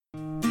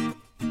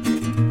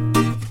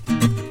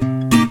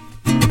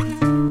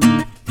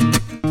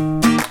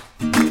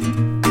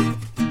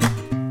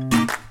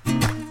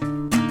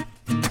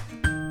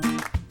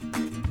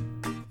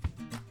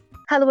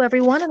Hello,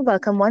 everyone, and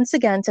welcome once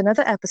again to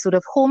another episode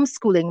of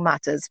Homeschooling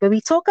Matters, where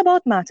we talk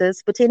about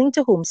matters pertaining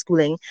to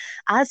homeschooling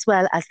as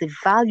well as the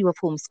value of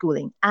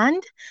homeschooling.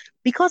 And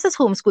because as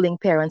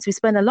homeschooling parents, we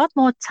spend a lot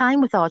more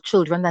time with our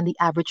children than the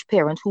average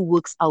parent who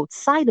works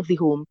outside of the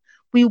home,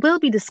 we will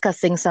be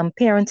discussing some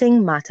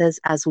parenting matters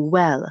as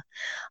well.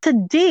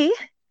 Today,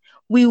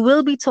 we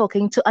will be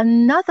talking to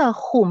another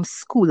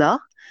homeschooler,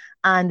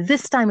 and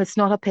this time it's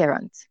not a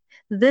parent.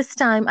 This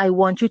time, I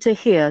want you to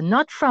hear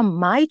not from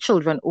my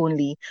children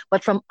only,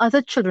 but from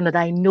other children that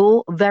I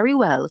know very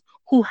well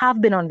who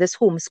have been on this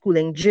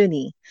homeschooling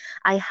journey.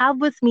 I have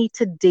with me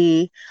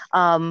today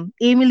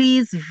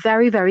Emily's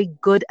very, very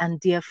good and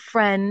dear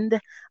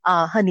friend.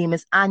 Her name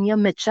is Anya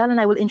Mitchel,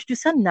 and I will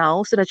introduce her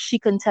now so that she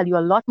can tell you a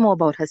lot more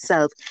about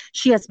herself.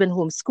 She has been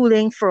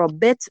homeschooling for a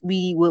bit.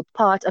 We were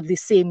part of the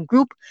same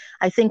group.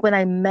 I think when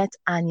I met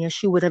Anya,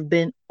 she would have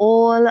been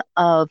all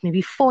of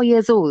maybe 4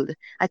 years old.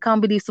 I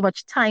can't believe so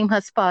much time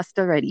has passed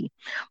already.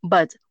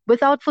 But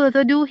without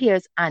further ado,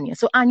 here's Anya.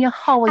 So, Anya,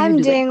 how are you I'm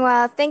doing? doing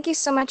well. Thank you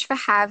so much for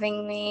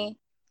having me.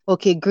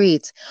 Okay,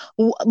 great.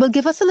 Well,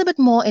 give us a little bit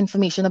more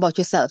information about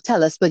yourself.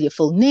 Tell us about your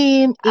full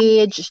name,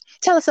 age.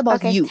 Tell us about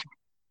Okay, you.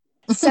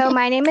 so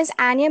my name is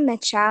Anya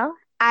Mitchell.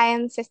 I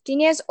am 15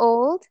 years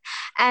old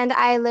and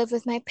I live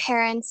with my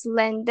parents,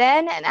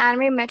 Lyndon and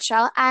Anne-Marie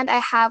Mitchell, and I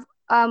have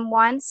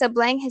one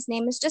sibling. His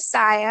name is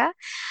Josiah.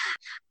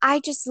 I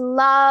just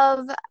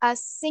love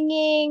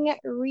singing,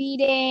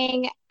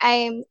 reading.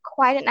 I'm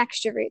quite an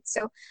extrovert,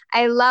 so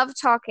I love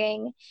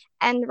talking,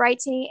 and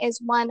writing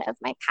is one of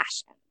my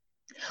passions.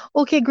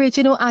 Okay, great.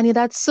 Anya,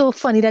 that's so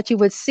funny that you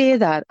would say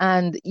that.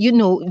 And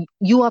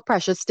you are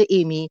precious to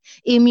Amy.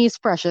 Amy is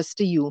precious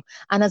to you.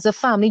 And as a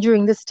family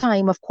during this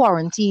time of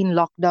quarantine,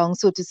 lockdown,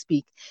 so to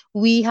speak,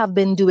 we have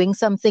been doing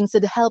some things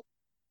to help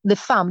the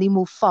family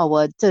move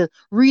forward, to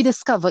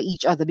rediscover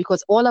each other,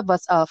 because all of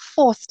us are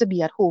forced to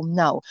be at home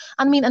now.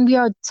 And we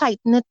are a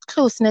tight-knit,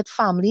 close-knit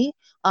family.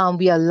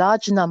 We are a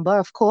large number,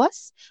 of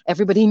course.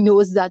 Everybody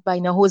knows that by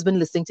now who has been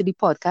listening to the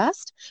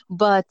podcast.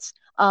 But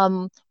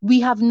we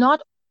have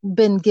not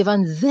been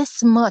given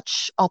this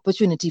much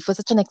opportunity for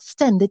such an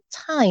extended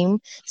time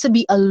to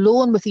be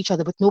alone with each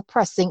other with no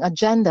pressing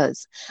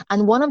agendas.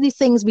 And one of the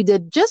things we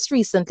did just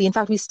recently, in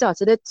fact, we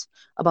started it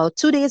about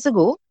 2 days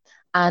ago,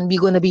 and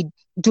we're going to be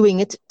doing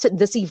it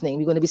this evening.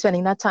 We're going to be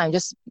spending that time.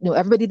 Just,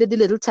 everybody did the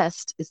little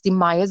test. It's the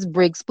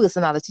Myers-Briggs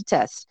personality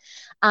test.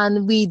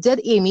 And we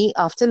did Amy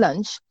after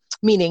lunch,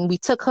 meaning we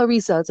took her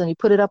results and we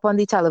put it up on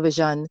the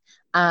television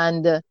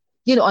and,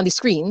 on the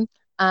screen.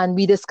 And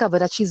we discovered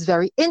that she's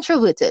very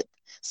introverted.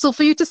 So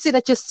for you to say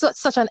that you're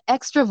such an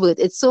extrovert,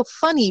 it's so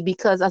funny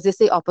because, as they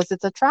say,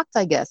 opposites attract,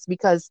 I guess,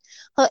 because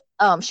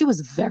she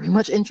was very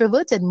much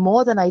introverted,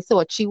 more than I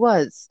thought she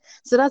was.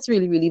 So that's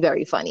really, really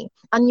very funny.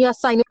 And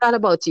yes, I know that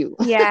about you.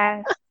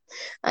 Yeah.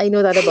 I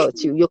know that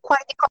about you. You're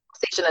quite a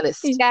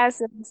conversationalist.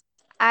 Yes,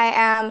 I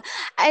am.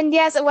 And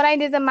yes, when I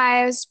did the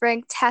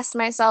Myers-Briggs test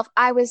myself,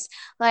 I was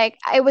like,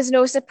 it was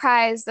no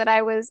surprise that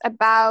I was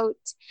about,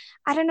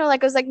 I don't know,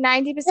 like it was like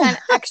 90%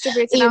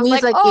 extroverts. And I was Amy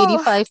is like, like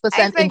oh, I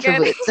 85%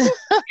 figured. introvert.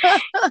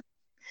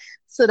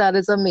 So that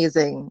is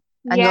amazing.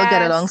 And you'll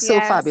get along Yes, so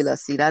yes.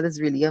 fabulously. That is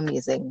really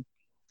amazing.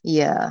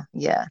 Yeah,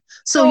 yeah.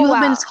 So Oh, you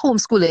have been wow.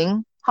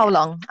 homeschooling how Yeah.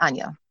 long,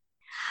 Anya?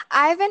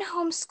 I've been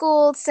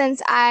homeschooled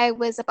since I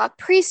was about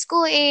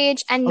preschool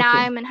age, and now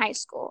Okay. I'm in high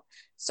school.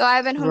 So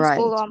I've been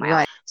homeschooled Right, all my right.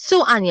 life.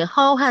 So, Anya,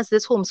 how has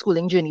this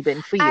homeschooling journey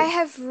been for I you?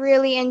 have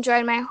really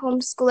enjoyed my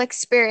homeschool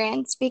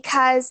experience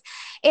because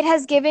it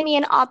has given me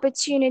an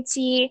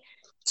opportunity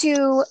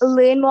to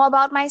learn more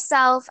about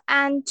myself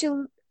and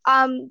to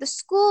the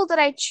school that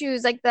I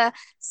choose, like the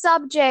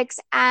subjects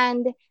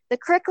and the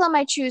curriculum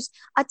I choose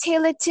are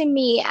tailored to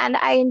me. And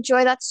I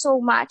enjoy that so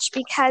much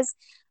because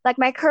like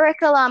my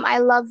curriculum, I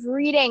love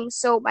reading.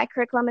 So my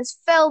curriculum is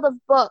filled of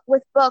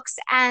with books,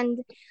 and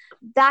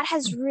that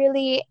has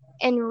really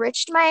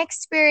enriched my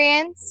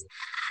experience.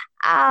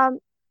 Um,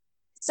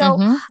 so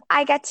Mm-hmm.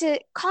 I get to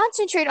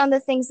concentrate on the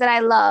things that I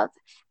love.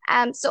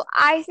 So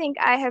I think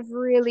I have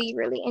really,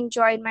 really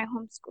enjoyed my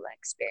homeschool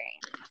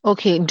experience.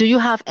 Okay, do you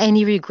have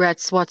any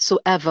regrets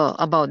whatsoever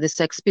about this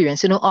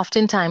experience?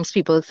 Oftentimes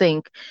people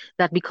think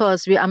that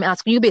because I'm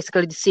asking you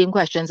basically the same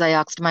questions I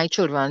asked my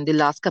children the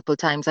last couple of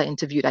times I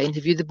interviewed. I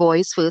interviewed the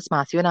boys first,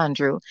 Matthew and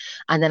Andrew,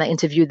 and then I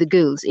interviewed the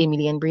girls,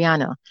 Emily and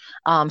Brianna.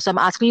 So I'm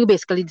asking you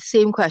basically the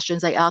same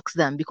questions I asked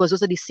them because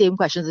those are the same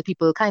questions that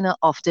people kind of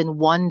often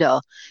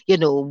wonder,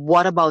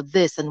 what about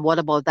this and what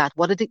about that?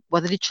 What are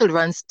the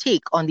children's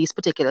take on these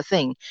particular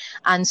thing?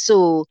 And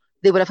so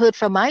they would have heard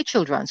from my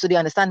children. So they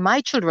understand my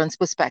children's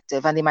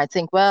perspective and they might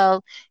think,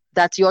 well,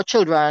 that your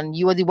children,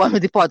 you are the one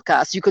with the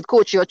podcast. You could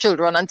coach your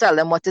children and tell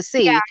them what to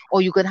say,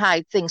 or you could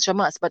hide things from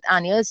us. But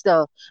Anya is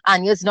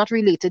not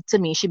related to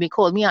me. She may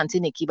call me Auntie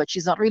Nikki, but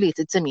she's not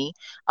related to me.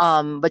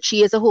 But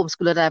she is a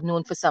homeschooler that I've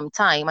known for some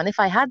time. And if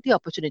I had the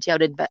opportunity,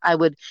 I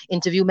would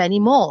interview many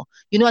more,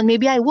 and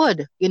maybe I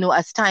would,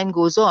 as time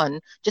goes on,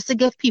 just to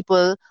give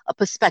people a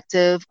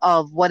perspective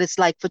of what it's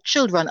like for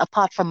children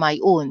apart from my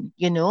own.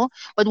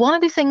 But one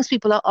of the things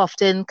people are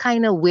often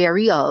kind of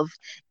wary of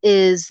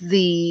is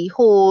the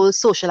whole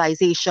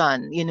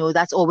socialization.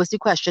 That's always the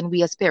question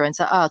we as parents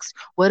are asked.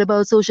 What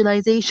about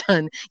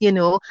socialization?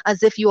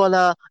 As if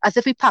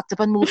we packed up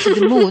and moved to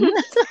the moon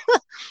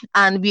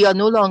and we are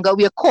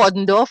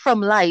cordoned off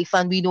from life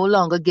and we no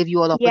longer give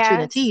you all Yes.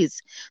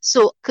 opportunities.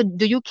 So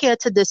do you care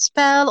to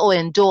dispel or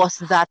endorse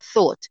that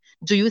thought?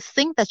 Do you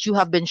think that you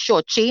have been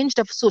shortchanged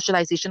of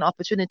socialization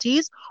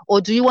opportunities,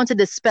 or do you want to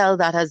dispel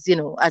that as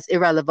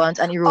irrelevant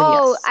and Oh,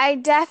 erroneous? I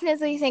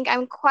definitely think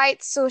I'm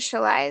quite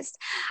socialized.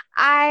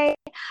 I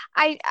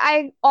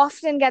I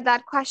often get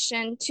that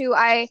question too.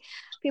 I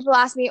People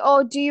ask me,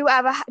 "Oh, do you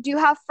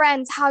have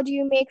friends? How do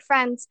you make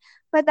friends?"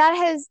 But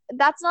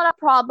that's not a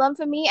problem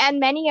for me and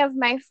many of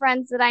my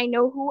friends that I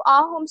know who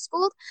are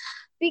homeschooled,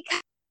 because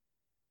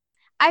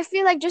I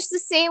feel like just the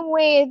same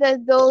way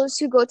that those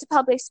who go to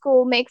public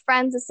school make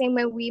friends, the same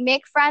way we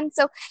make friends.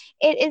 So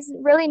it is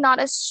really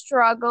not a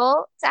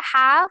struggle to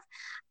have.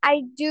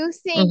 I do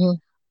think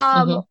Mm-hmm.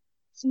 um,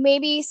 Mm-hmm.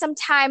 maybe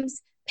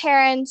sometimes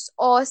parents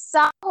or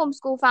some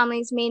homeschool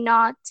families may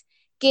not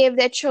give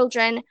their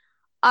children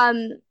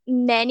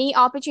many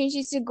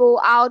opportunities to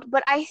go out,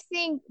 but I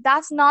think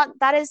that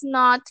is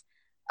not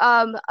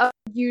a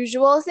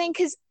usual thing,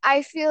 because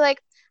I feel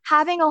like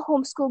having a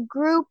homeschool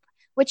group,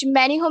 which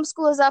many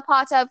homeschoolers are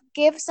part of,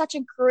 gives such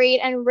a great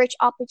and rich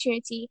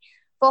opportunity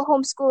for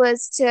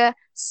homeschoolers to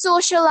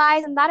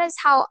socialize. And that is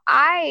how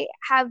I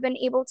have been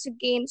able to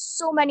gain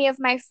so many of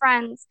my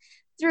friends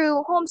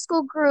through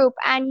homeschool group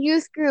and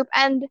youth group.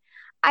 And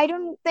I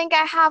don't think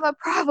I have a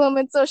problem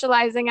with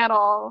socializing at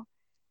all.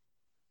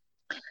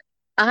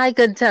 I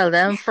can tell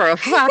them for a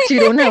fact you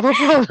don't have a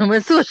problem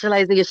with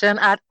socialization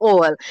at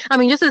all. I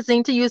mean, just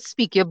listening to you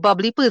speak, your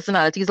bubbly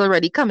personality is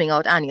already coming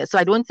out, Anya. So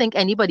I don't think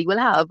anybody will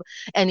have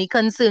any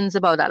concerns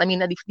about that. I mean,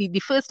 the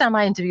first time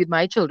I interviewed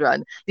my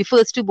children, the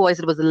first two boys,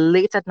 it was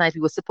late at night. We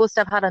were supposed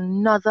to have had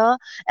another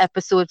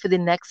episode for the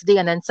next day,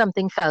 and then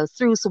something fell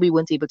through, so we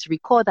weren't able to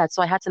record that.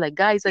 So I had to like,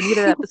 guys, I need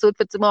an episode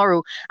for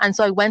tomorrow. And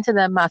so I went to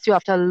them, Matthew,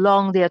 after a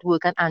long day at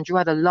work, and Andrew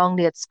had a long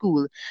day at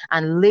school.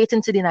 And late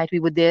into the night, we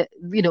were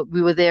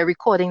there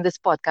recording this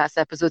podcast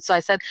episode. So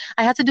I said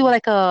I had to do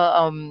like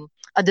a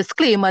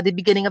disclaimer at the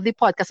beginning of the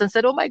podcast and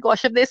said, "Oh my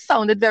gosh, if they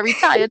sounded very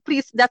tired,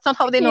 please, that's not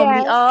how they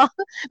normally Yes. are."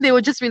 They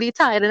were just really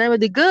tired. And then with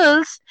the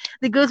girls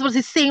was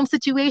the same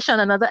situation.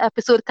 Another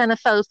episode kind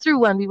of fell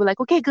through, and we were like,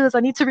 "Okay, girls, I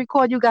need to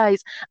record you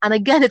guys." And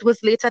again, it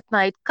was late at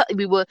night.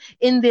 We were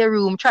in their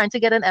room trying to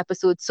get an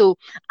episode. So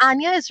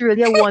Anya is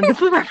really a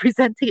wonderful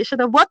representation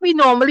of what we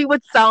normally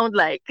would sound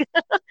like.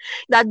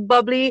 That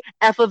bubbly,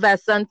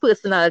 effervescent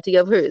personality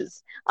of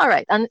hers. All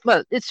right. And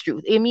well, it's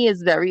true. Amy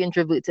is very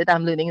introverted.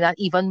 I'm learning that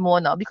even more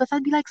now because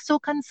I'd be like so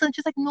concerned.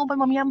 She's like, no, but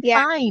mommy, I'm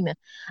Yeah. fine.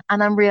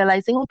 And I'm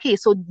realizing, okay,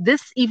 so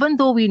this, even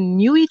though we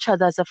knew each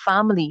other as a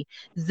family,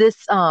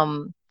 this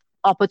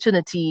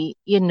opportunity,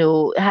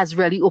 has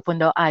really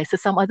opened our eyes to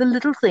some other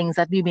little things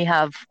that we may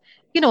have,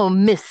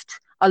 missed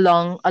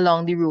along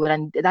the road.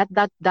 And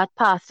that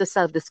path to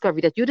self-discovery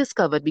that you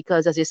discovered,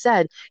 because as you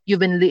said, you've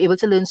been able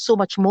to learn so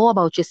much more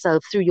about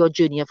yourself through your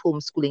journey of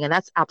homeschooling, and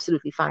that's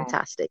absolutely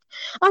fantastic.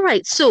 All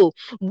right, so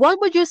what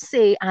would you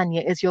say,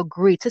 Anya, is your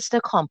greatest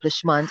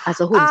accomplishment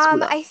as a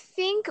homeschooler? I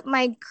think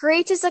my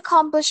greatest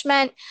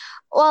accomplishment,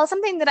 well,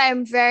 something that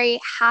I'm very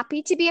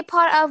happy to be a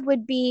part of,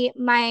 would be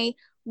my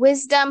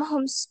Wisdom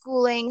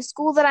homeschooling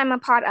school that I'm a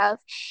part of.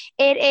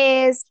 It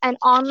is an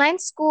online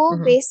school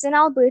Mm-hmm. based in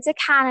Alberta,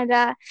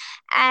 Canada,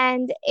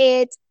 and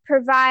it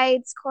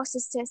provides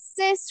courses to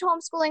assist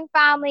homeschooling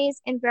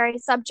families in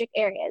various subject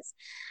areas.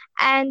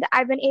 And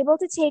I've been able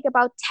to take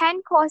about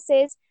 10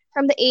 courses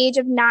from the age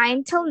of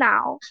 9 till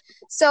now.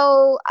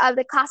 So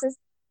the classes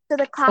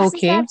that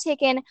Okay. I've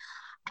taken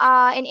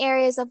in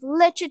areas of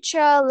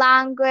literature,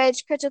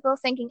 language, critical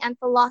thinking, and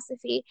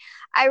philosophy.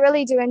 I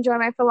really do enjoy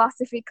my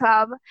philosophy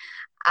club.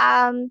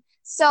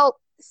 So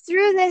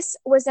through this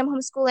wisdom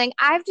homeschooling,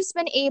 I've just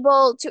been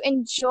able to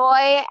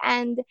enjoy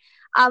and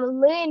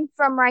learn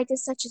from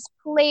writers such as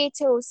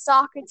Plato,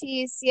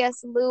 Socrates,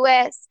 C.S.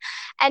 Lewis,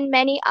 and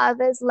many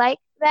others like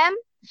them.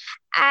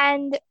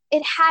 And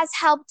it has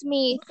helped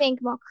me think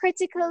more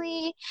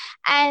critically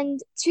and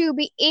to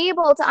be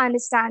able to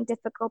understand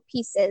difficult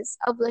pieces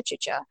of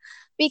literature.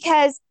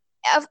 Because,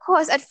 of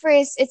course, at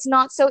first it's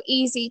not so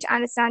easy to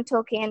understand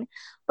Tolkien,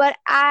 but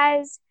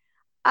as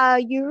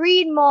you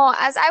read more,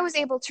 as I was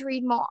able to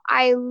read more,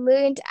 I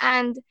learned,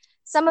 and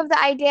some of the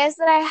ideas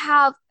that I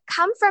have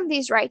come from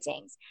these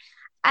writings.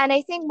 And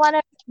I think one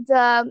of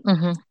the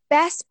Mm-hmm.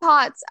 best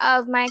parts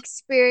of my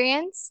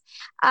experience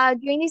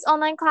doing these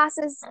online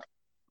classes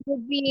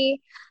would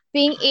be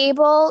being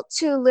able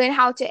to learn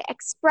how to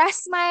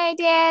express my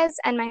ideas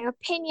and my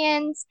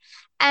opinions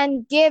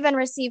and give and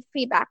receive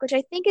feedback, which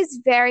I think is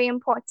very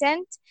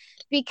important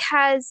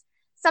because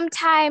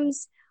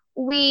sometimes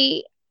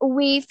we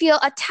feel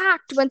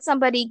attacked when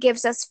somebody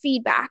gives us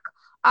feedback.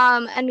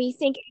 And we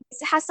think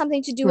it has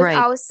something to do with Right.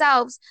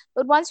 ourselves.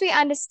 But once we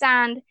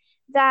understand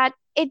that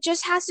it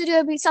just has to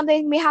do with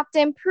something we have to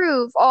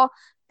improve, or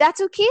that's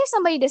okay if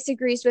somebody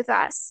disagrees with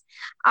us.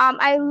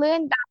 I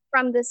learned that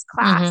from this Mm-hmm.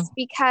 class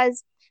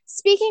because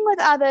speaking with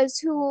others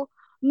who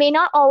may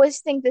not always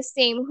think the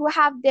same, who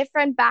have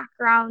different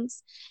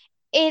backgrounds,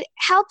 it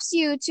helps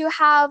you to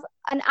have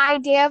an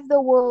idea of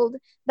the world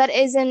that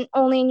isn't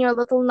only in your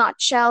little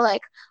nutshell,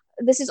 like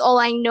this is all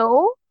I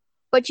know,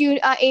 but you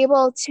are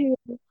able to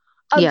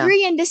Yeah.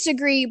 agree and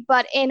disagree,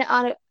 but in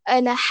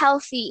a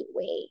healthy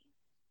way.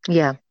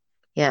 Yeah.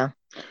 Yeah.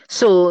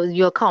 So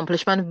your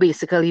accomplishment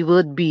basically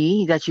would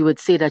be that you would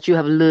say that you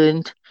have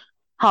learned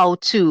how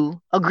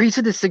to agree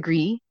to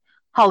disagree,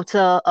 how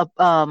to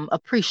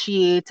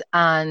appreciate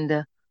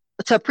and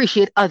to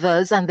appreciate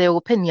others and their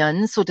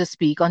opinions, so to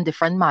speak, on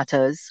different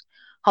matters,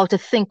 how to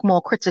think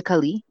more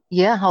critically,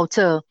 yeah, how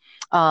to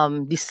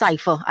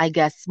decipher, I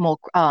guess, more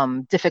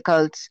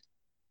difficult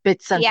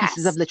bits and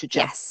pieces of Yes, literature.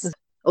 yes.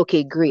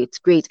 Okay, great,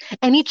 great.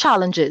 Any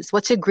challenges?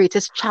 What's your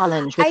greatest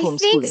challenge with I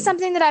think homeschooling?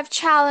 something that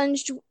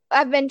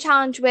I've been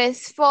challenged with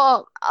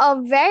for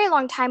a very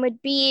long time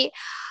would be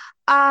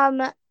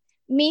um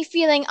me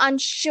feeling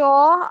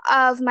unsure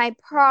of my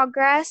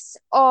progress,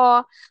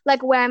 or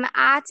like where I'm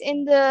at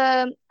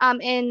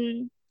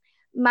in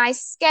my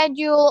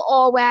schedule,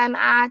 or where I'm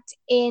at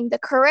in the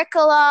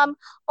curriculum,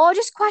 or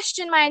just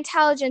question my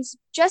intelligence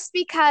just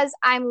because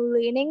I'm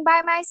learning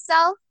by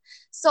myself,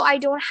 so I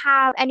don't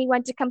have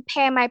anyone to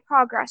compare my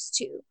progress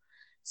to.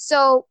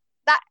 So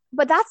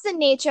but that's the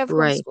nature of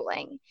Right,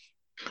 homeschooling.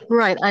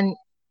 right. And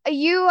go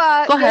You're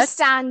ahead.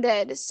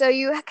 standard, so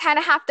you kind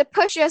of have to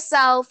push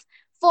yourself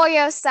for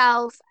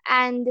yourself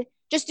and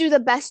just do the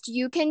best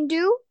you can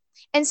do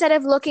instead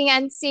of looking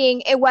and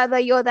seeing whether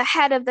you're the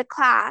head of the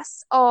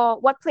class or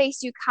what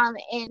place you come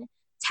in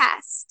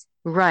test.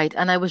 Right.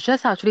 And I was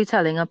just actually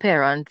telling a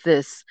parent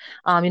this,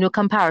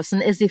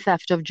 comparison is the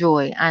theft of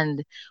joy.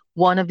 And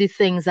one of the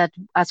things that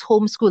as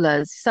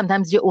homeschoolers,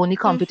 sometimes your only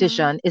Mm-hmm.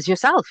 competition is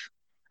yourself.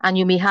 And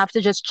you may have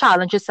to just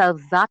challenge yourself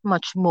that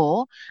much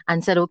more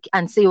and said, okay,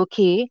 and say,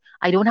 okay,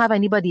 I don't have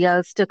anybody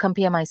else to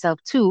compare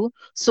myself to.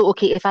 So,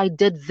 okay, if I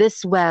did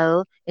this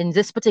well in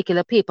this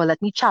particular paper,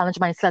 let me challenge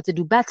myself to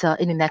do better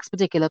in the next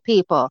particular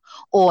paper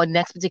or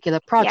next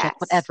particular project, Yes.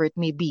 whatever it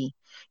may be.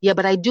 Yeah,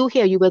 but I do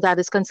hear you where that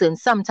is concerned.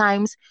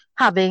 Sometimes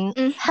having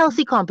Mm-hmm.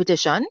 healthy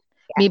competition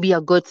may be a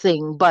good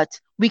thing, but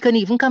we can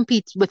even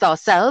compete with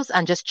ourselves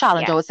and just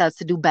challenge ourselves Yes.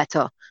 to do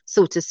better,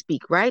 so to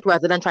speak, right?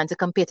 Rather than trying to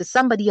compare to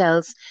somebody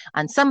else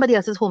and somebody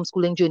else's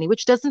homeschooling journey,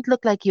 which doesn't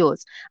look like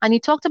yours. And you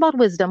talked about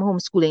wisdom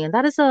homeschooling, and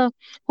that is a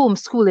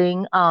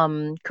homeschooling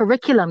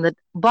curriculum that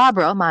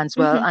Barbara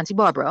Manswell, Mm-hmm. Auntie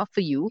Barbara,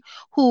 for you,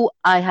 who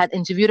I had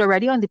interviewed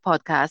already on the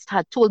podcast,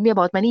 had told me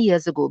about many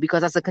years ago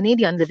because as a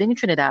Canadian living in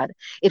Trinidad,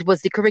 it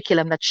was the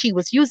curriculum that she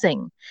was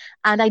using.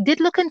 And I did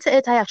look into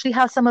it. I actually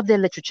have some of their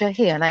literature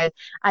here, and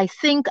I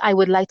think I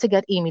would like to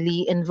get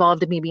Emily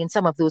involved maybe in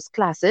some of those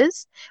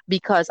classes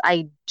because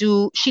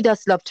she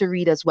does love to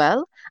read as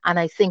well. And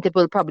I think it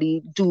will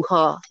probably do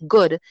her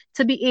good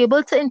to be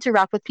able to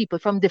interact with people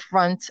from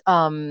different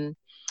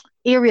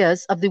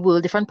areas of the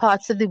world, different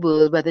parts of the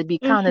world, whether it be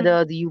Mm-hmm.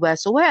 Canada, the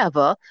US, or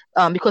wherever,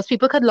 because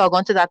people could log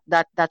on to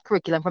that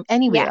curriculum from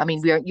anywhere. I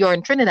mean, Yes. you're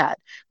in Trinidad,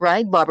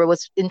 right? Barbara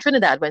was in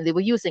Trinidad when they were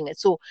using it,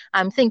 so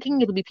I'm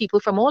thinking it'll be people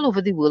from all over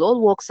the world,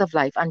 all walks of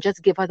life, and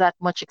just give her that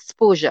much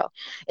exposure.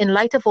 In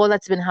light of all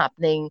that's been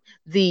happening,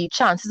 the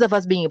chances of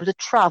us being able to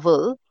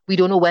travel. We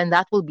don't know when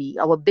that will be.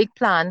 Our big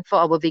plan for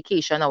our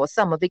vacation, our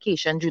summer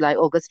vacation, July,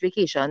 August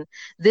vacation,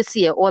 this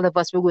year, all of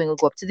us were going to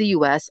go up to the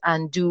US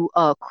and do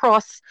a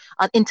cross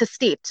an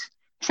interstate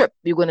trip.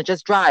 We're going to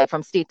just drive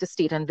from state to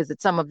state and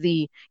visit some of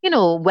the,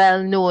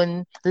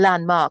 well-known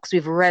landmarks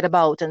we've read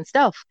about and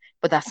stuff.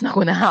 But that's not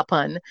going to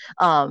happen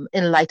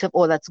in light of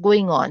all that's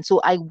going on.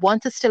 So I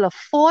want to still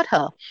afford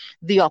her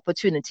the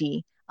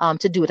opportunity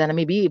to do it, and I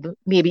may be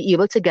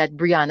able to get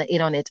Brianna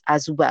in on it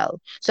as well.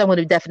 So I'm going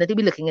to definitely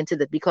be looking into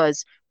that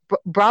because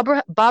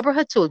Barbara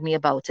had told me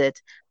about it,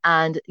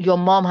 and your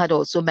mom had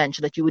also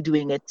mentioned that you were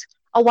doing it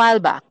a while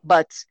back,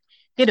 but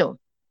you know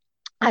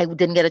I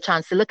didn't get a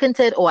chance to look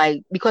into it, or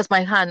because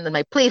my hand and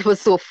my plate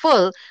was so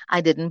full, I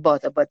didn't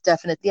bother. But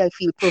definitely, I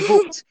feel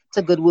provoked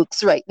to good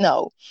works right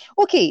now.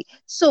 Okay,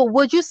 so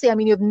would you say, I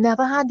mean, you've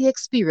never had the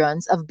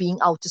experience of being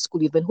out to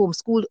school. You've been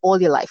homeschooled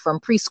all your life, from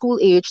preschool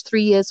age,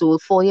 3 years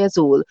old, 4 years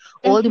old,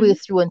 all the way Mm-hmm.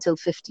 through until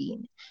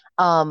 15.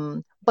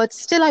 But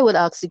still, I would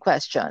ask the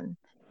question,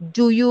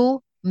 do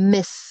you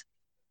miss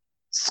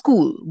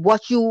school,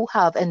 what you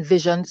have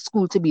envisioned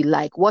school to be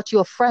like, what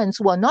your friends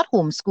who are not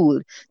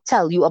homeschooled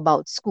tell you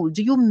about school?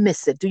 Do you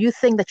miss it? Do you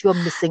think that you're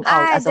missing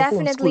out as a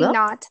Definitely homeschooler?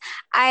 not.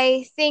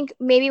 I think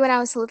maybe when I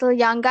was a little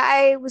younger,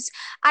 I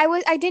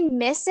didn't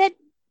miss it,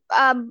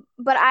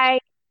 but I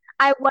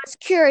I was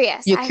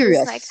curious. You're I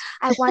was like, curious.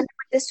 I wonder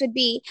what this would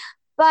be.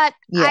 But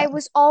I Yeah,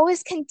 was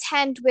always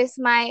content with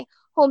my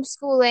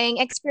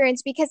homeschooling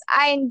experience because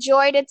I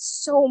enjoyed it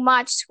so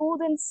much. School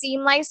didn't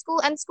seem like school,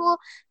 and school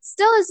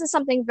still is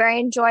something very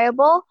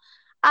enjoyable.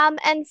 And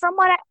from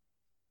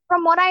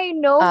what I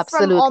know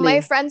from all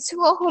my absolutely. friends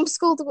who are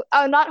homeschooled,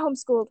 not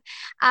homeschooled,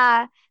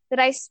 uh, that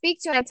I speak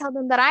to and I tell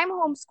them that I'm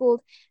homeschooled,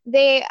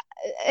 they,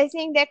 I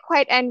think they're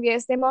quite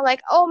envious. They're more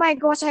like, oh my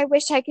gosh, I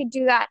wish I could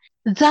do that.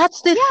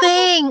 That's the Yeah,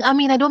 so, thing. I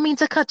mean, I don't mean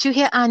to cut you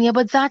here, Anya,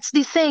 but that's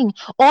the thing.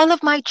 All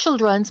of my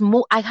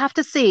I have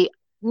to say,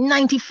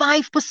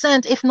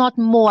 95%, if not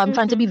more, I'm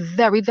trying to be mhm.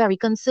 very, very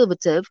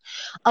conservative,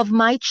 of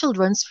my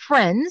children's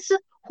friends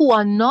who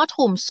are not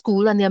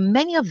homeschooled, and there are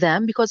many of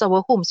them because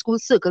our homeschool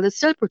circle is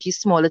still pretty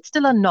small. It's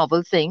still a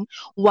novel thing.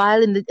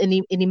 While in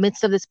the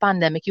midst of this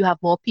pandemic, you have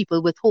more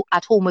people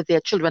at home with their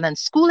children and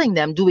schooling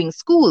them, doing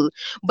school.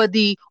 But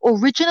the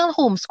original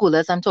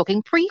homeschoolers, I'm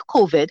talking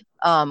pre-COVID,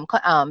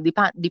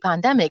 the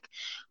pandemic,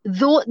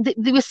 though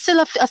they were still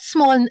a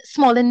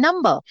small in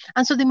number,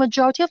 and so the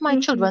majority of my Mhm.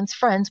 children's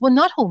friends were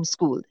not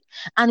homeschooled.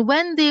 And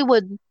when they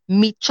would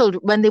meet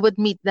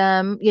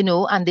them,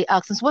 and they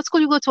ask us, "What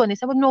school you go to?" and they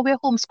say, "Well, no, we're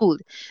homeschooled."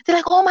 They're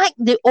like, "Oh my!"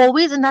 They're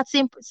always in that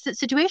same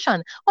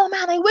situation. "Oh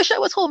man, I wish I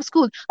was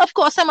homeschooled." Of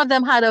course, some of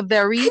them had a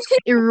very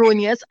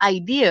erroneous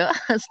idea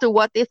as to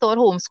what they thought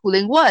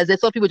homeschooling was. They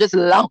thought people just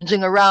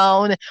lounging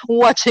around,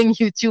 watching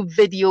YouTube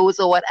videos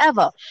or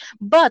whatever.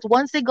 But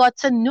once they got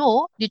to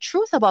know the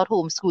truth about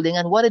homeschooling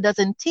and what it does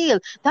entail,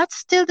 that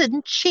still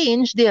didn't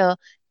change their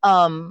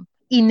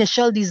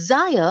initial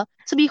desire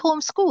to be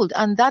homeschooled.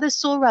 And that is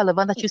so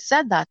relevant that you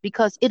said that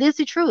because it is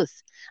the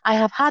truth. I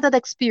have had that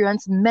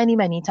experience many,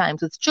 many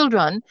times with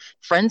children,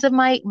 friends of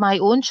my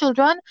own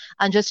children,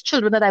 and just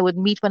children that I would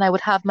meet when I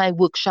would have my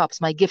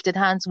workshops, my gifted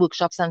hands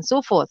workshops, and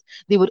so forth.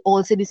 They would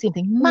all say the same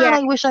thing. Man, Yeah.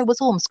 I wish I was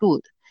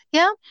homeschooled.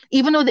 Yeah,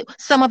 even though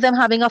some of them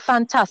having a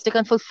fantastic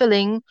and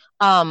fulfilling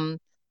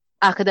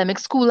academic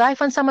school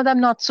life and some of them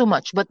not so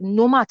much. But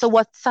no matter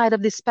what side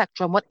of the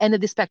spectrum, what end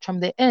of the spectrum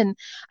they're in,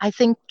 I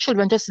think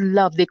children just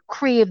they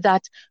crave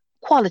that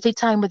quality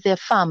time with their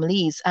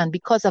families. And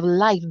because of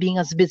life being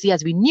as busy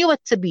as we knew it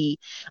to be,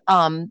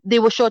 they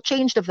were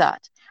shortchanged of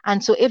that.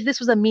 And so if this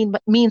was a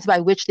means by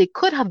which they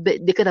could have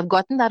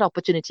gotten that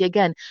opportunity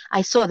again,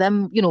 I saw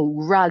them,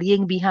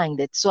 rallying behind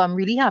it. So I'm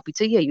really happy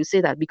to hear you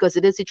say that because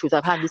it is the truth.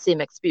 I've had the same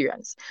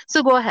experience.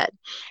 So go ahead.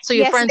 So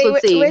your Yes, friends they would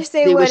say wish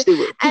they they wish would. they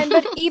would.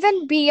 But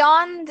even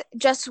beyond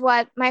just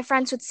what my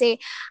friends would say,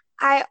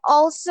 I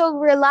also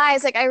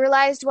realized, like I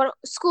realized what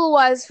school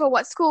was for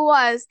what school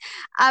was.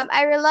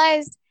 I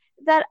realized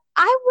that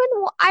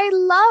I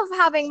love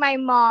having my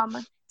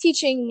mom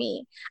teaching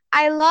me.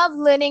 I love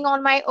learning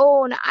on my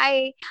own.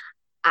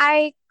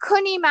 I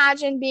couldn't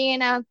imagine being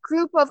in a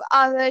group of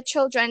other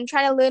children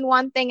trying to learn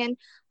one thing and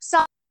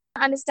some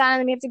don't understand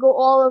and we have to go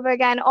all over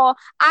again. Or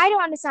I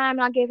don't understand, I'm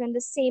not given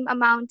the same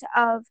amount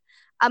of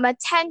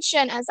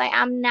attention as I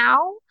am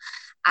now.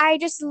 I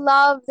just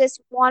love this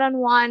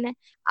one-on-one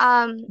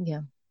um,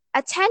 Yeah.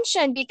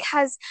 attention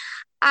because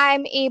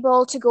I'm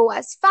able to go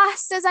as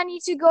fast as I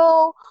need to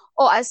go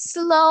or as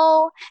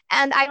slow,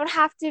 and I don't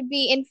have to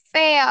be in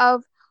fear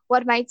of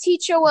what my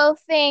teacher will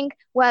think,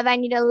 whether I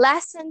need a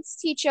lessons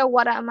teacher,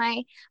 what are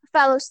my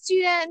fellow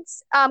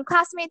students,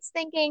 classmates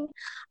thinking.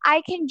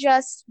 I can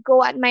just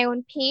go at my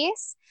own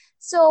pace.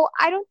 So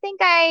I don't think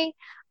I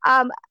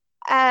um,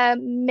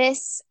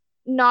 miss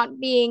not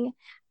being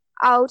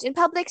out in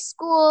public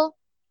school.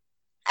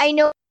 I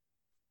know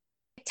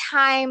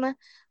time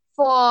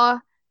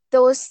for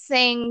those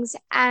things,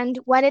 and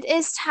when it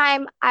is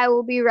time, I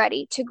will be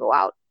ready to go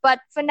out. But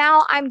for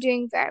now, I'm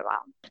doing very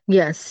well.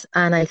 Yes,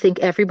 and I think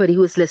everybody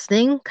who is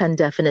listening can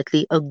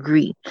definitely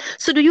agree.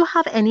 So, do you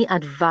have any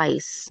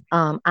advice,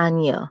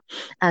 Anya,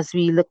 as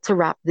we look to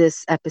wrap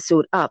this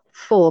episode up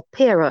for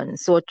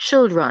parents or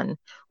children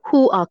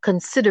who are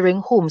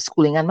considering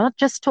homeschooling? I'm not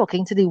just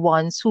talking to the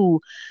ones who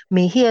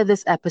may hear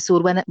this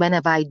episode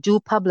whenever I do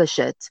publish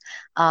it,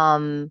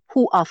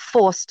 who are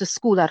forced to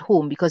school at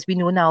home because we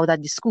know now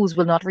that the schools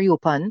will not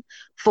reopen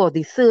for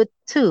the third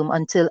term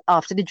until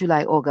after the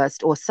July,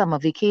 August, or summer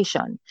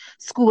vacation.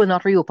 School will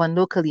not reopen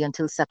locally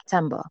until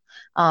September.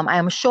 I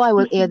am sure I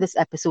will air Mhm. this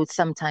episode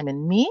sometime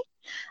in May.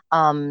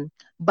 Um,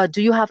 but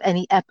do you have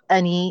any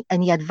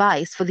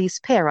advice for these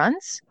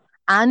parents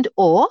and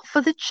or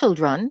for the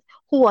children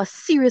who are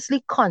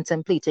seriously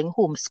contemplating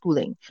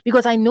homeschooling?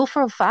 Because I know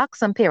for a fact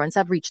some parents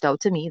have reached out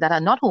to me that are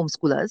not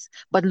homeschoolers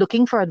but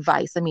looking for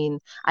advice. I mean,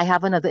 I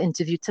have another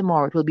interview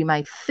tomorrow. It will be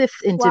my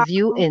fifth Wow.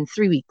 interview in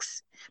 3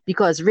 weeks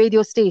because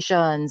radio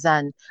stations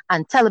and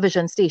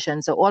television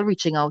stations are all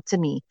reaching out to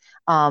me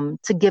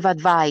to give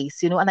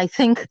advice, and I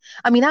think,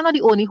 I mean, I'm not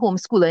the only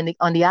homeschooler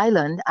on the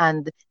island.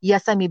 And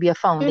yes, I may be a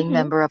founding Mm-hmm.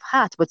 member of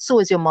HAT, but so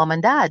is your mom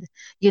and dad,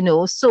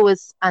 so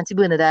is Auntie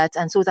Bernadette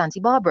and so is Auntie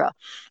Barbara.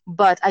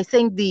 But I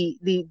think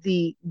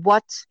the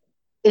what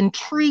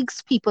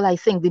intrigues people, I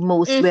think, the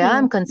most, where Mm-hmm.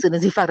 I'm concerned,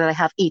 is the fact that I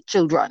have 8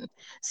 children.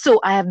 So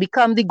I have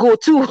become the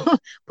go-to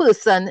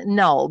person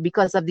now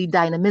because of the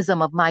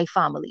dynamism of my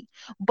family.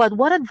 But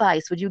what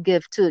advice would you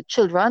give to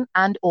children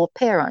and or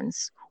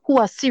parents who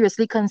are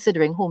seriously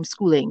considering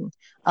homeschooling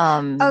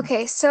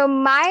Okay, so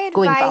my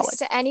going advice forward?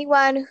 to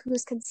anyone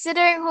who's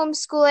considering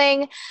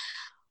homeschooling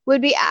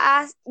would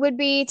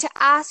be to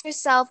ask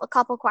yourself a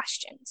couple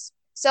questions.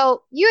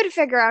 So you would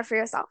figure out for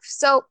yourself.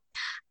 So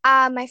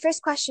my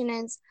first question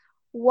is,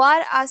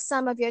 what are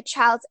some of your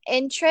child's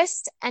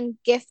interests and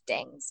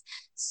giftings?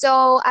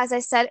 So as I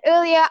said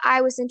earlier,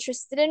 I was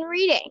interested in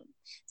reading.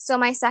 So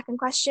my second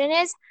question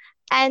is,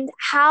 and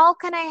how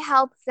can I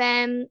help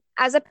them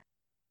as a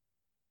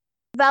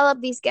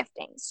develop these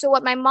giftings? So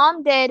what my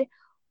mom did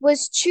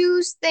was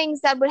choose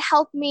things that would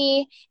help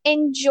me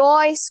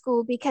enjoy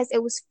school because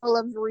it was full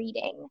of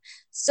reading.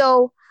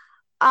 So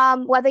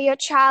whether your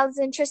child's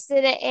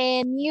interested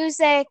in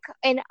music,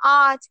 in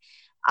art,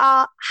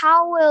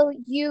 how will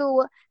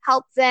you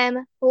help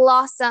them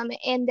blossom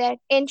in their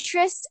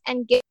interest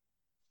and get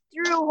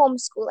through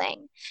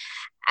homeschooling?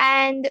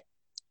 And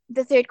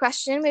the third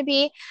question would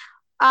be,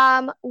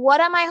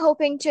 what am I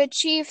hoping to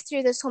achieve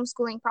through this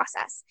homeschooling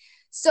process?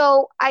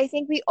 So I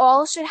think we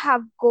all should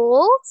have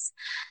goals.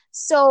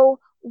 So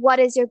what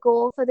is your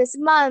goal for this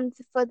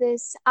month, for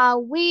this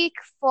week,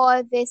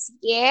 for this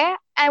year?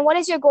 And what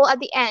is your goal at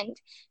the end?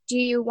 Do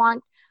you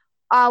want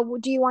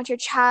your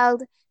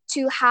child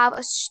to have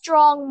a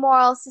strong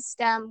moral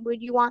system?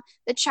 Would you want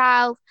the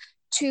child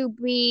to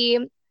be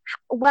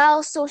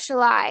well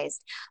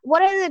socialized?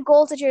 What are the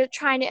goals that you're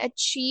trying to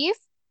achieve?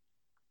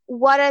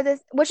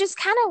 Which is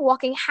kind of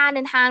walking hand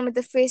in hand with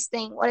the first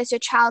thing. What is your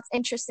child's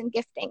interest and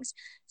giftings?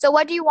 So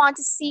what do you want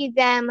to see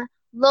them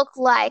look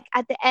like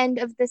at the end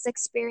of this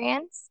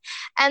experience?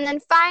 And then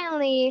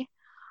finally,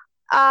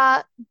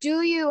 uh,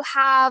 do you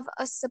have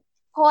a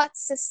support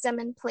system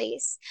in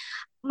place?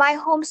 My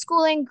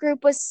homeschooling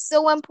group was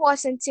so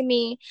important to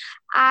me.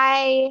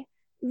 I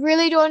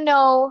really don't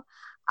know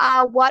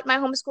what my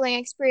homeschooling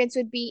experience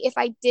would be if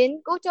I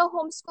didn't go to a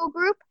homeschool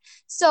group.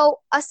 So,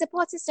 a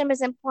support system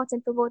is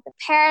important for both the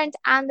parent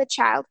and the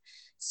child.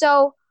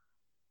 So,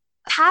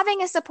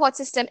 having a support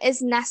system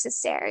is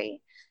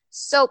necessary.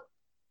 So,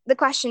 the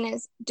question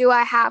is, do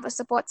I have a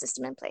support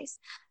system in place?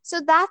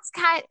 So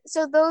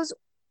those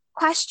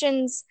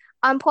questions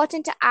are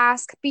important to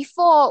ask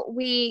before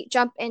we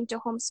jump into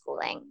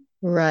homeschooling.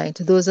 Right.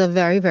 Those are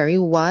very, very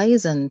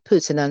wise and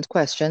pertinent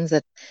questions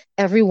that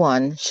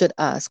everyone should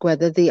ask,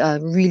 whether they are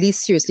really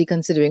seriously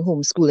considering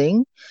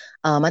homeschooling.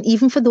 And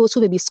even for those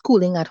who may be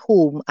schooling at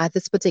home at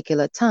this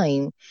particular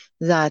time,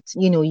 that,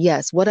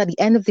 yes, what at the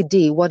end of the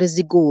day, what is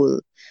the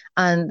goal?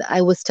 And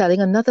I was telling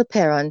another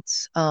parent,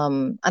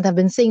 and I've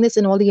been saying this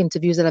in all the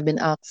interviews that I've been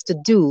asked to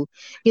do,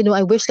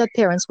 I wish that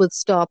parents would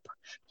stop,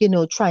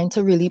 trying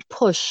to really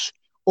push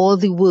all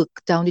the work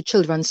down the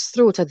children's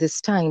throat at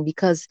this time,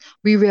 because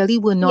we really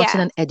were not in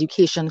Yeah. an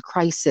education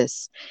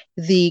crisis.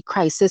 The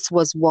crisis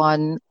was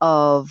one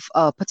of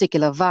a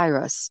particular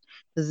virus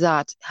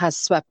that has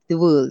swept the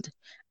world.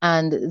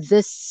 And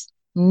this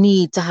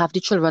need to have the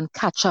children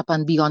catch up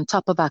and be on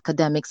top of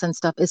academics and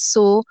stuff is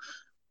so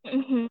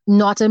Mm-hmm.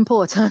 not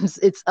important.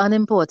 It's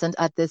unimportant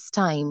at this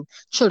time.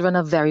 Children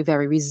are very,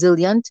 very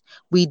resilient.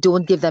 We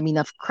don't give them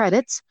enough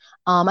credit.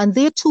 And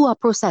they too are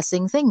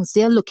processing things.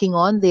 They're looking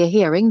on, they're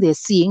hearing, they're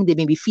seeing, they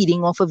may be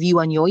feeding off of you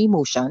and your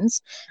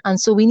emotions. And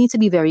so we need to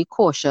be very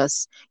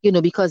cautious,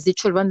 because the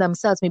children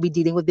themselves may be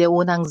dealing with their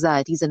own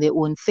anxieties and their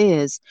own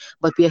fears.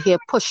 But we're here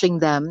pushing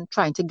them,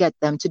 trying to get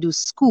them to do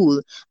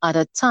school at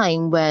a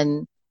time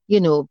when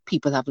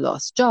people have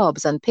lost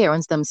jobs and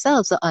parents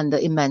themselves are under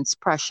immense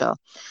pressure.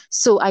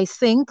 So I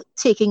think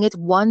taking it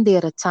one day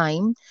at a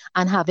time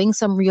and having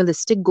some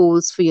realistic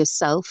goals for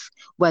yourself,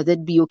 whether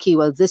it be, okay,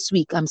 well, this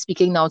week, I'm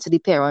speaking now to the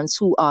parents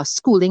who are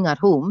schooling at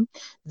home.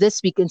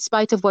 This week, in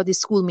spite of what the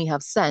school may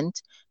have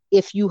sent,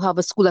 if you have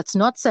a school that's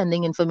not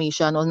sending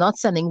information or not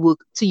sending work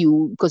to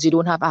you because you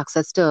don't have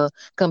access to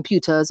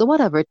computers or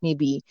whatever it may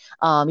be,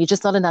 you're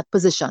just not in that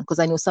position. Because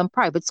I know some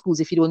private schools,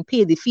 if you don't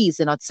pay the fees,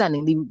 they're not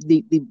sending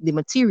the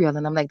material.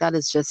 And I'm like, that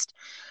is just,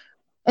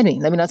 anyway,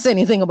 let me not say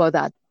anything about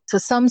that. So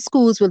some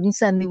schools wouldn't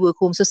send the work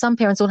home. So some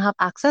parents don't have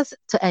access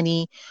to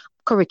any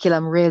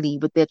curriculum really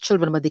with their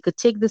children, but they could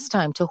take this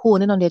time to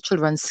hone in on their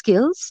children's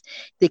skills.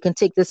 They can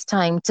take this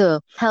time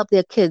to help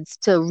their kids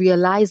to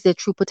realize their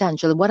true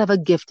potential, whatever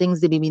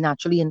giftings they may be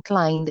naturally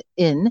inclined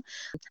in,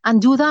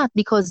 and do that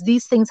because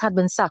these things had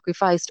been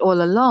sacrificed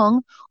all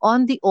along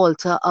on the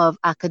altar of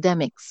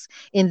academics,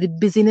 in the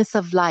busyness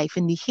of life,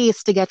 in the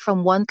haste to get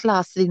from one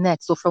class to the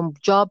next, or from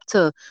job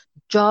to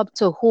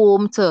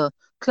home to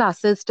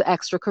classes to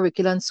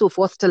extracurricular and so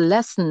forth to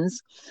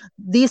lessons.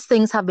 These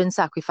things have been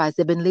sacrificed.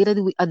 They've been laid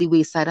at the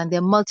wayside, and there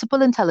are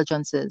multiple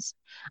intelligences.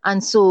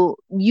 And so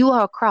you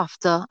are a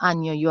crafter,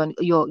 Anya.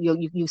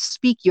 You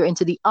speak. You're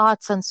into the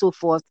arts and so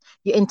forth.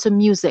 You're into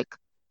music,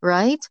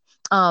 right?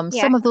 Yeah.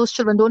 Some of those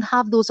children don't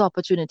have those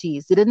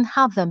opportunities. They didn't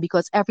have them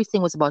because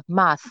everything was about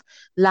math,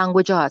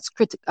 language arts,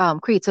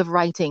 creative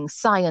writing,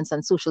 science,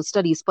 and social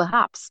studies,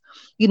 perhaps,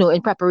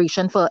 in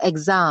preparation for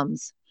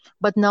exams.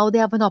 But now they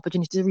have an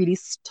opportunity to really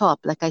stop,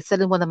 like I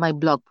said in one of my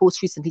blog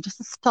posts recently, just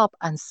to stop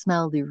and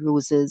smell the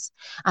roses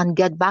and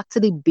get back to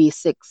the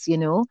basics.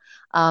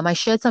 I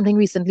shared something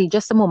recently,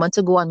 just a moment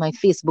ago, on my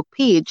Facebook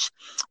page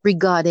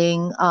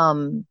regarding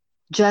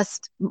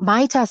just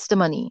my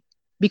testimony.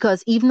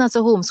 Because even as a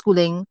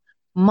homeschooling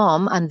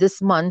mom, and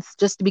this month,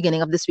 just the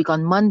beginning of this week,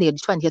 on Monday, the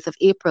 20th of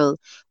April,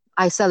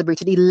 I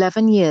celebrated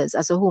 11 years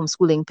as a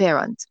homeschooling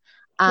parent.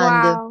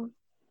 And Wow.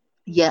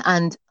 yeah,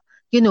 and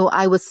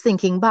I was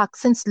thinking back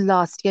since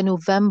last year,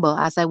 November,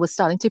 as I was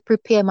starting to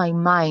prepare my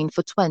mind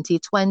for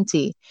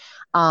 2020,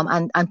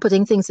 and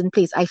putting things in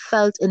place. I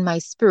felt in my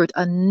spirit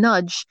a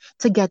nudge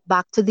to get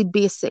back to the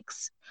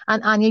basics.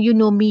 And Anya, you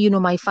know me, you know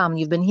my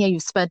family. You've been here,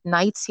 you've spent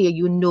nights here,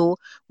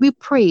 we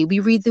pray, we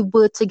read the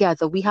word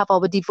together, we have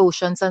our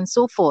devotions and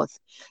so forth.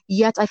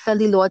 Yet I felt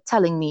the Lord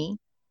telling me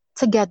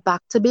to get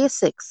back to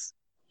basics.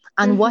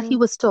 And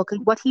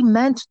Mm-hmm. what he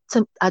meant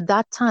to at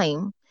that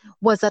time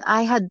was that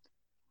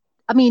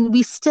I mean,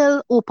 we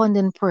still opened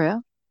in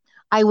prayer.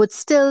 I would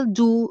still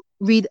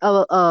read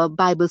a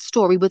Bible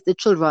story with the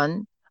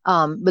children,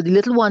 with the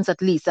little ones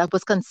at least. That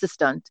was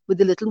consistent with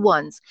the little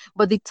ones.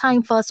 But the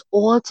time for us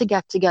all to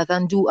get together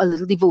and do a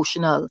little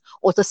devotional,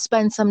 or to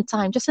spend some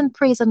time just in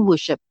praise and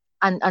worship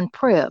and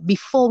prayer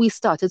before we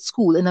started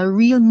school in a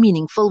real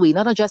meaningful way,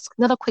 not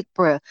a quick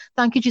prayer.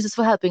 Thank you, Jesus,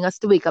 for helping us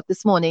to wake up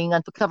this morning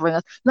and for covering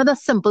us. Not a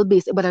simple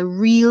basic, but a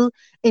real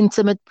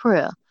intimate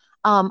prayer.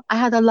 I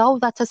had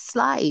allowed that to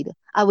slide.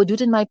 I would do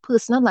it in my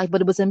personal life,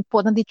 but it was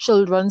important the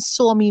children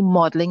saw me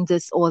modeling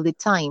this all the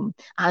time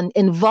and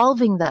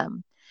involving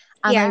them.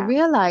 And I Yeah.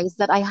 realized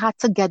that I had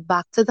to get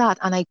back to that.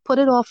 And I put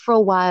it off for a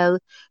while.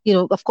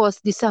 Of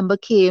course, December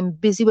came,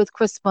 busy with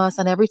Christmas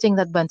and everything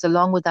that went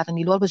along with that. And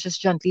the Lord was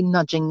just gently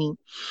nudging me.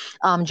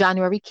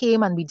 January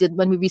came, and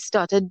when we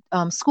restarted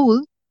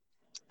school,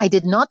 I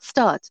did not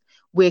start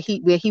where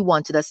he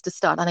wanted us to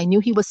start. And I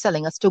knew he was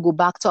telling us to go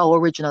back to our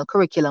original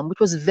curriculum, which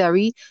was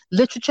very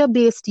literature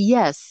based,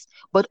 yes,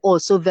 but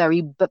also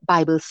very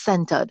Bible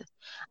centered.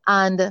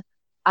 And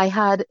I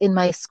had in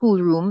my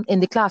schoolroom, in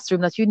the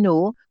classroom that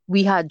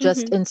we had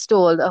just Mm-hmm.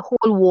 installed a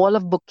whole wall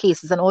of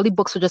bookcases, and all the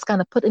books were just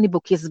kind of put in the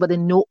bookcases, but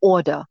in no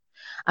order.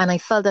 And I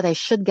felt that I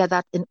should get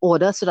that in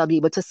order so that I'll be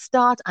able to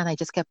start. And I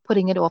just kept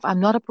putting it off. I'm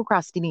not a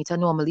procrastinator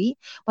normally,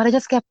 but I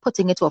just kept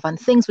putting it off, and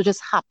things were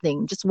just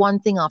happening, just one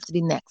thing after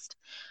the next.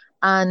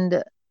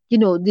 And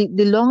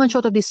the long and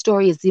short of the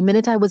story is, the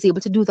minute I was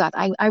able to do that,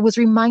 I was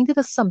reminded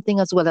of something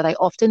as well that I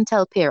often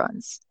tell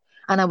parents.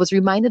 And I was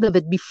reminded of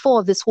it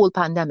before this whole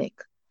pandemic.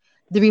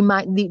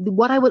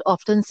 What I would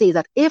often say is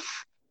that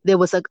if there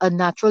was a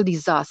natural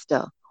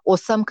disaster or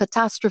some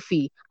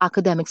catastrophe,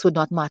 academics would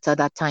not matter at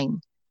that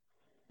time.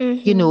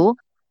 you Mm-hmm. know,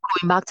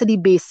 Going back to the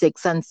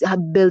basics and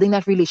building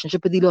that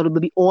relationship with the Lord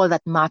will be all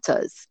that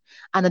matters.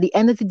 And at the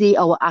end of the day,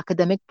 our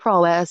academic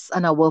prowess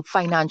and our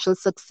financial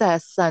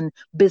success and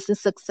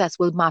business success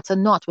will matter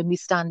not when we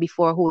stand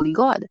before a holy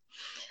God.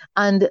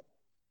 And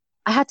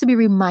I had to be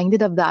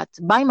reminded of that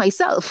by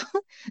myself,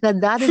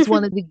 that is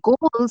one of the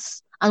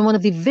goals and one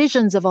of the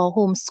visions of our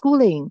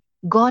homeschooling.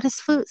 God is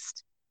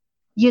first,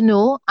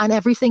 and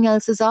everything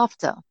else is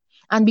after.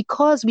 And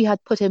because we had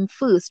put him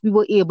first, we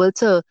were able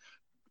to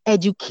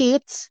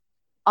educate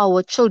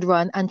our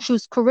children and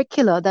choose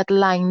curricula that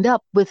lined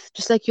up with,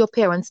 just like your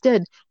parents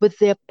did, with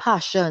their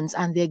passions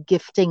and their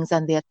giftings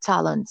and their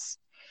talents.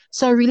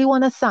 So I really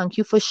want to thank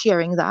you for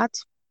sharing that.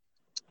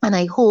 And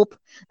I hope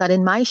that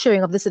in my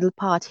sharing of this little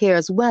part here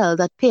as well,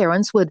 that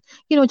parents would,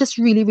 just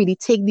really, really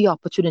take the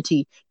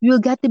opportunity. You'll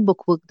get the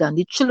book work done.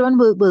 The children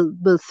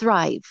will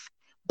thrive.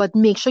 But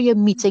make sure you're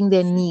meeting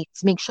their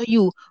needs. Make sure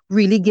you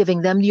really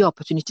giving them the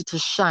opportunity to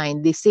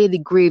shine. They say the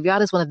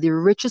graveyard is one of the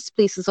richest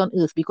places on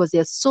earth because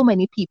there's so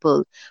many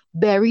people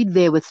buried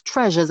there with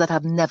treasures that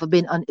have never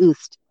been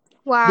unearthed.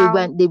 Wow.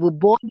 They were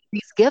born with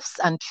these gifts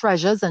and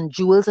treasures and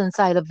jewels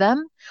inside of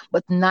them,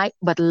 but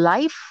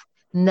life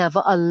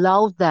never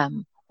allowed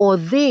them, or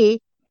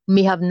they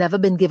may have never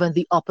been given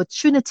the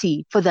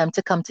opportunity for them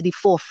to come to the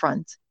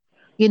forefront.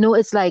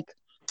 It's like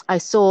I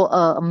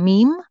saw a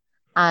meme,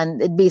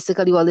 and it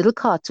basically was a little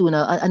cartoon,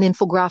 an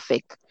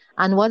infographic.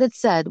 And what it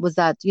said was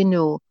that,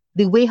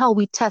 the way how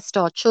we test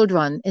our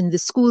children in the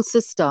school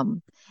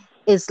system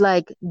is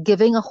like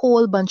giving a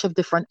whole bunch of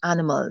different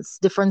animals,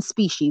 different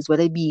species,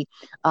 whether it be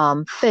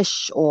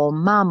fish or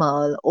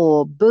mammal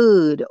or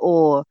bird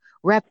or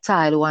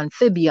reptile or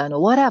amphibian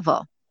or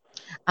whatever.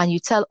 And you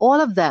tell all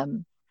of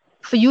them,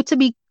 for you to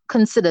be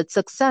considered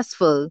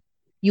successful,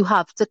 you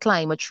have to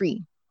climb a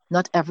tree.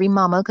 Not every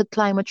mammal could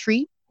climb a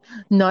tree.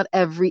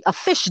 A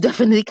fish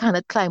definitely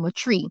cannot climb a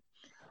tree,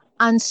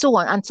 and so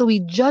on. And so we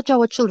judge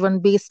our children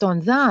based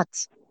on that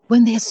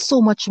when there's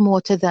so much more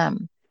to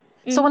them.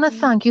 So I want to Mm-hmm.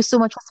 thank you so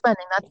much for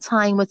spending that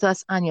time with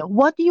us, Anya.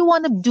 What do you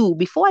want to do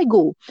before I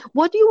go?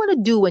 What do you want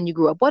to do when you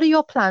grow up? What are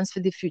your plans for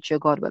the future,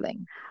 God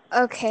willing?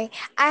 Okay,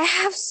 I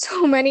have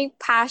so many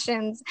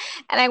passions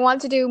and I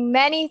want to do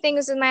many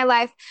things in my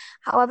life.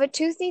 However,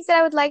 two things that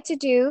I would like to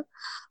do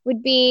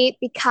would be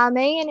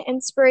becoming an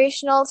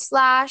inspirational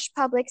slash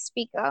public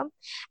speaker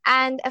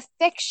and a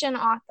fiction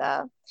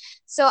author.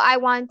 So I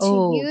want to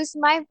Oh, use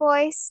my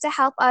voice to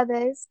help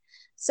others.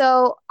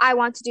 So I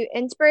want to do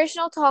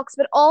inspirational talks,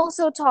 but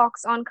also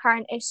talks on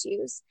current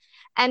issues.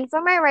 And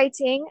for my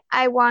writing,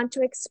 I want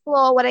to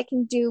explore what I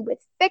can do with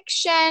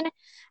fiction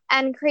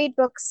and create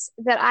books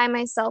that I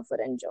myself would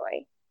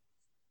enjoy.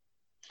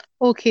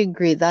 okay,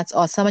 great. That's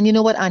awesome. And you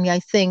know what, Anya? I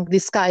think the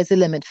sky's the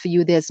limit for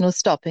you. There's no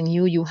stopping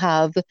you.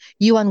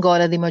 You and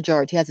God are the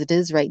majority as it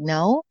is right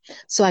now.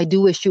 So I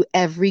do wish you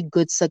every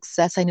good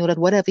success. I know that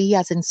whatever He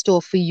has in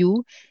store for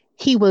you,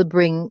 He will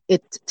bring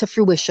it to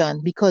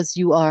fruition because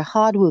you are a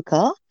hard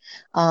worker,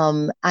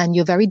 and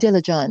you're very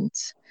diligent.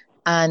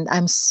 And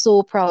I'm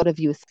so proud of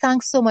you.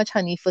 Thanks so much,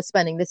 honey, for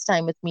spending this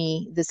time with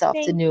me this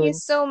Thank you afternoon.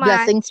 so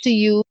Blessings to much.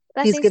 you.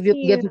 Please Blessings to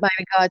give you. my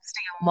regards to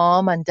your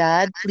mom and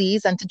dad,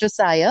 please, and to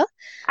Josiah,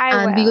 I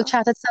and we will will.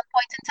 chat at some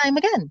point in time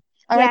again.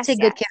 All right, Yes, take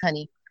good care, yes.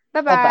 honey.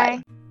 Bye Bye bye.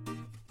 bye.